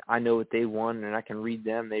 and I know what they want, and I can read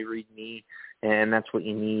them. They read me, and that's what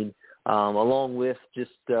you need, along with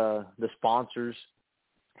just the sponsors.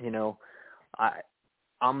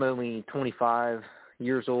 I'm only 25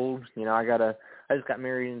 years old. I just got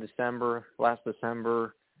married in last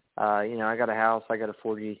December. I got a house. I got a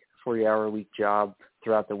 40-hour a week job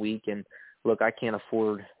throughout the week, and look, I can't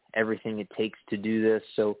afford everything it takes to do this.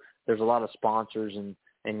 So there's a lot of sponsors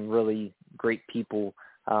and really great people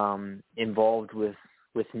involved with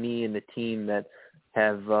me and the team that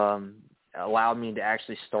have allowed me to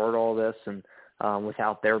actually start all this. And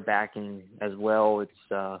without their backing as well,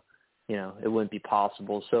 it's it wouldn't be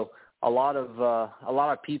possible. So a lot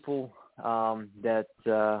of people that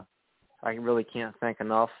I really can't thank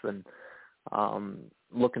enough, and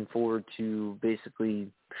looking forward to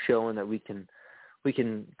basically showing that we can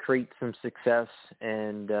create some success,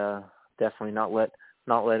 and definitely not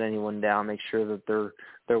let anyone down. Make sure that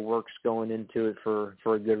their work's going into it for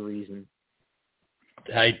a good reason.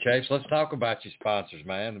 Hey, Chase, let's talk about your sponsors,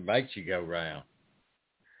 man. It makes you go round.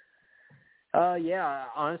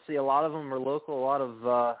 Honestly, a lot of them are local. A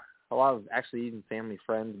lot of actually even family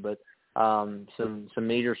friends, but some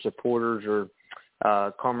major supporters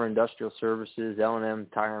are Carmer Industrial Services, L&M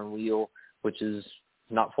Tire and Wheel, which is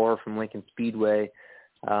not far from Lincoln Speedway,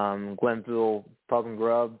 Glenville Pub and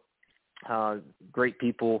Grub, great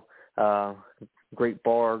people, great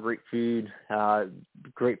bar, great food,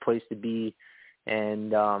 great place to be,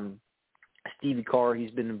 and Stevie Carr,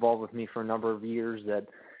 he's been involved with me for a number of years. That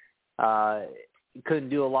couldn't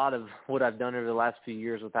do a lot of what I've done over the last few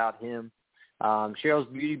years without him.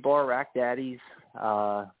 Cheryl's Beauty Bar, Rack Daddies,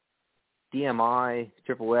 DMI,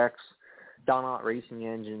 Triple X, Donut Racing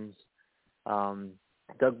Engines,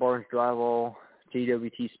 Doug Barnes Drywall,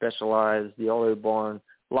 JWT Specialized, the Auto Barn,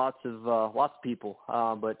 lots of people.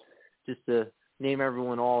 But just to name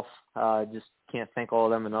everyone off, just can't thank all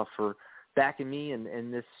of them enough for backing me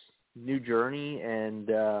in this new journey,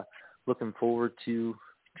 and looking forward to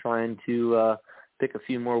trying to pick a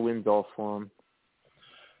few more wins off for them.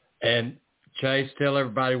 And Chase, tell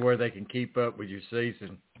everybody where they can keep up with your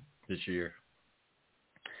season this year.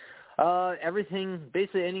 Everything,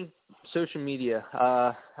 basically any social media.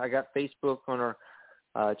 I got Facebook on our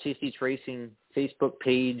Chase Dietz Racing Facebook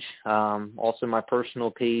page, also my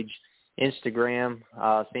personal page, Instagram,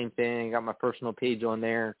 same thing. I got my personal page on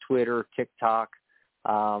there, Twitter, TikTok,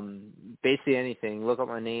 basically anything. Look up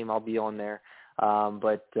my name, I'll be on there.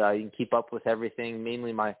 But you can keep up with everything.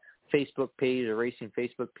 Mainly my Facebook page, a racing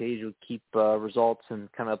Facebook page, will keep results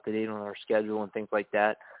and kind of up to date on our schedule and things like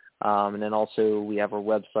that. And then also we have our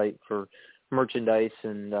website for merchandise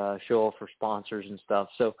and show off for sponsors and stuff.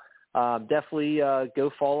 So definitely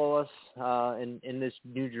go follow us in this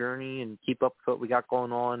new journey and keep up with what we got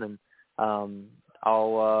going on. And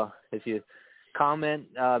I'll if you comment,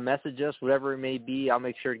 message us, whatever it may be, I'll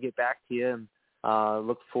make sure to get back to you. And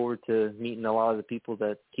look forward to meeting a lot of the people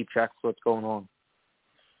that keep track of what's going on.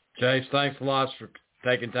 Chase, thanks a lot for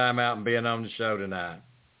taking time out and being on the show tonight.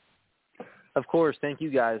 Of course. Thank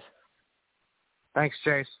you, guys. Thanks,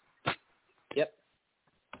 Chase. Yep.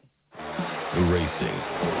 The racing,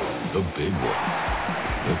 the big one,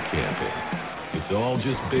 the camping. It's all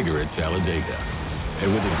just bigger at Talladega.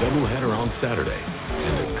 And with a doubleheader on Saturday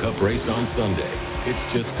and a cup race on Sunday, it's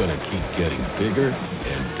just going to keep getting bigger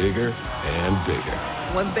and bigger and bigger.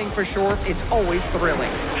 One thing for sure, it's always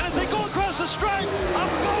thrilling. And as they go across the stripe, a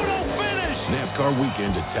photo finish! NASCAR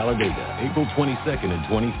weekend at Talladega, April 22nd and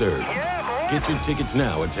 23rd. Yeah, boy. Get your tickets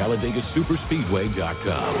now at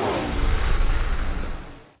TalladegaSuperspeedway.com.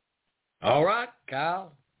 All right,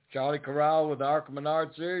 Kyle. Charlie Krall with the ARCA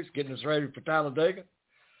Menard Series, getting us ready for Talladega.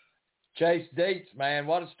 Chase Dietz, man,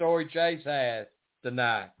 what a story Chase had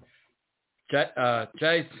tonight.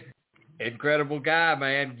 Chase, incredible guy,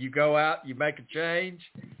 man. You go out, you make a change.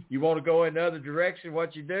 You want to go in the other direction.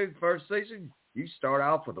 What you do first season, you start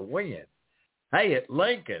off with a win. Hey, at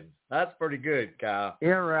Lincoln, that's pretty good, Kyle. Yeah,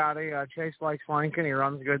 Rowdy. Chase likes Lincoln. He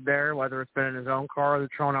runs good there, whether it's been in his own car or the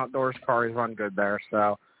Tron Outdoors car. He's run good there.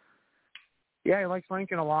 So, yeah, he likes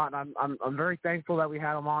Lincoln a lot. And I'm very thankful that we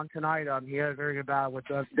had him on tonight. He had a very good battle with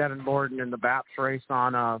Devin Borden in the BAPS race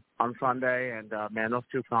on Sunday, and man, those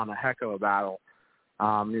two put on a heck of a battle.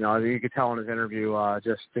 You could tell in his interview,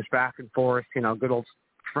 just back and forth. Good old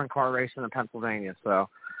sprint car racing in Pennsylvania. So,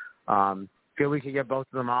 good we could get both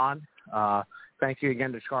of them on. Thank you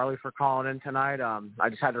again to Charlie for calling in tonight. I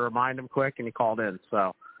just had to remind him quick, and he called in.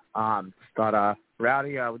 So, but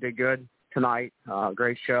Rowdy, we did good tonight.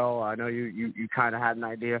 Great show. I know you kind of had an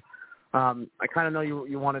idea. I kind of know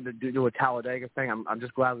you wanted to do a Talladega thing. I'm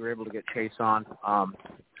just glad we were able to get Chase on. I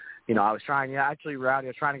was trying. Yeah, actually, Rowdy, I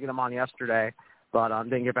was trying to get him on yesterday, but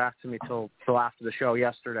didn't get back to me till after the show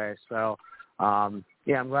yesterday. So,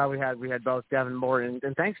 yeah, I'm glad we had both Devin Borden,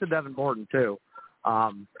 and thanks to Devin Borden too.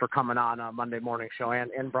 For coming on Monday morning show,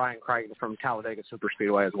 and Brian Crichton from Talladega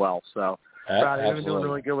Superspeedway as well. So, Rowdy, we've been doing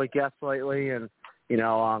really good with guests lately, and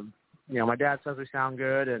my dad says we sound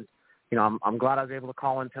good, and I'm glad I was able to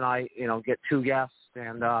call in tonight. Get two guests,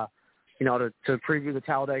 and to preview the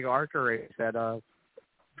Talladega ARCA race at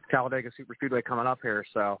Talladega Superspeedway coming up here.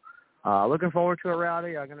 So, looking forward to it,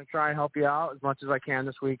 Rowdy. I'm going to try and help you out as much as I can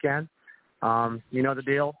this weekend. You know the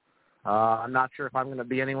deal. I'm not sure if I'm going to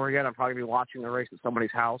be anywhere yet. I'm probably going to be watching the race at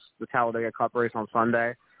somebody's house, the Talladega Cup race on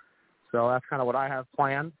Sunday. So that's kind of what I have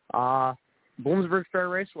planned. Bloomsburg Fair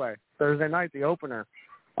Raceway, Thursday night, the opener.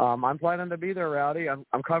 I'm planning to be there, Rowdy.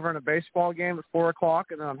 I'm covering a baseball game at 4 o'clock,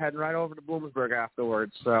 and then I'm heading right over to Bloomsburg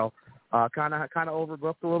afterwards. So kind of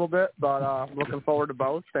overbooked a little bit, but looking forward to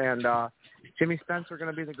both. And Jimmy Spencer going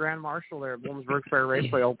to be the Grand Marshal there at Bloomsburg Fair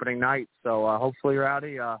Raceway opening night. So hopefully,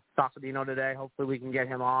 Rowdy, talk to Dino today. Hopefully we can get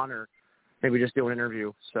him on, or maybe just do an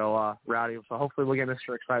interview. So, Rowdy, so hopefully we'll get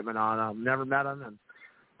Mr. Excitement on. Never met him, and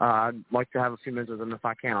I'd like to have a few minutes with him if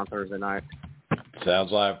I can on Thursday night.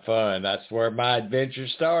 Sounds like fun. That's where my adventure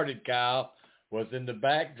started, Kyle, was in the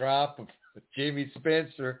backdrop of Jimmy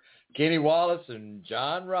Spencer, Kenny Wallace, and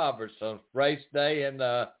John Roberts on race day and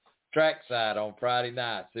trackside on Friday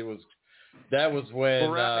nights. That was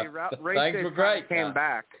when race things were great. Came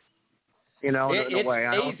back, in a way.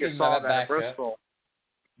 I don't know if you saw that at Bristol.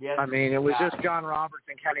 Yes, I mean, it was just John Roberts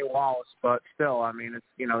and Kenny Wallace, but still, I mean, it's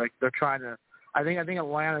they're trying to. I think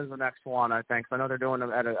Atlanta's the next one. I think so. I know they're doing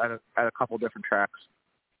them at a couple different tracks.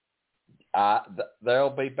 They'll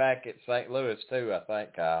be back at St. Louis too, I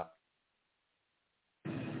think, Kyle.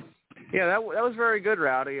 Yeah, that was very good,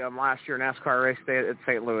 Rowdy. Last year, NASCAR race day at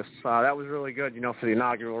St. Louis. That was really good, for the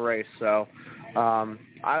inaugural race. So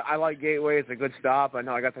I like Gateway. It's a good stop. I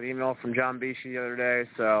know I got that email from John Beeshy the other day.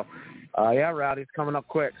 So, yeah, Rowdy, it's coming up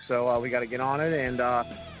quick. So we got to get on it and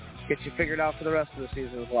get you figured out for the rest of the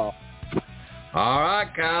season as well. All right,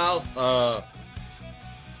 Kyle.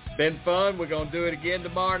 It's been fun. We're going to do it again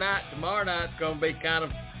tomorrow night. Tomorrow night's going to be kind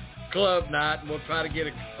of club night, and we'll try to get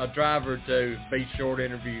a driver to be short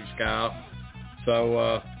interviews, Kyle.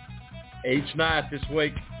 So each night this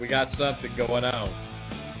week we got something going on.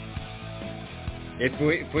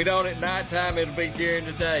 If we don't at nighttime, it'll be during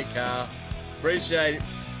the day, Kyle. Appreciate it.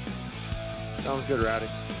 Sounds good, Rowdy.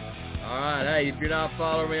 All right. Hey, if you're not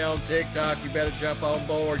following me on TikTok, you better jump on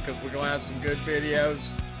board because we're going to have some good videos,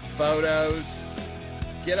 photos.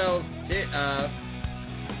 Get on,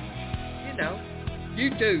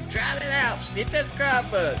 YouTube. Try it out. Hit that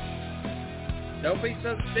subscribe button. Don't be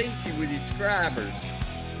so stingy with your subscribers.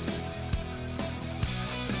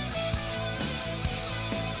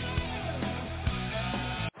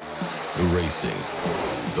 The racing,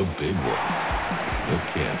 the big one, the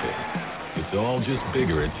camping. It's all just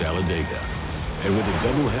bigger at Talladega. And with a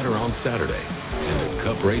doubleheader on Saturday and a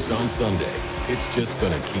Cup race on Sunday, it's just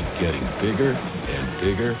going to keep getting bigger and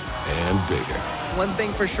bigger and bigger. One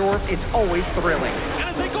thing for sure, it's always thrilling. And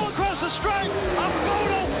as they go across the stripe, a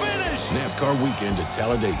photo finish. NASCAR weekend at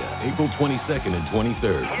Talladega, April 22nd and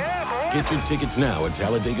 23rd. Yeah, Get your tickets now at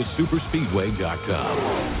TalladegaSuperspeedway.com.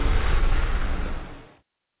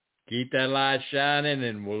 Keep that light shining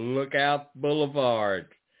and we'll look out Boulevard.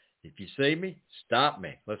 If you see me, stop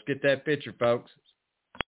me. Let's get that picture, folks.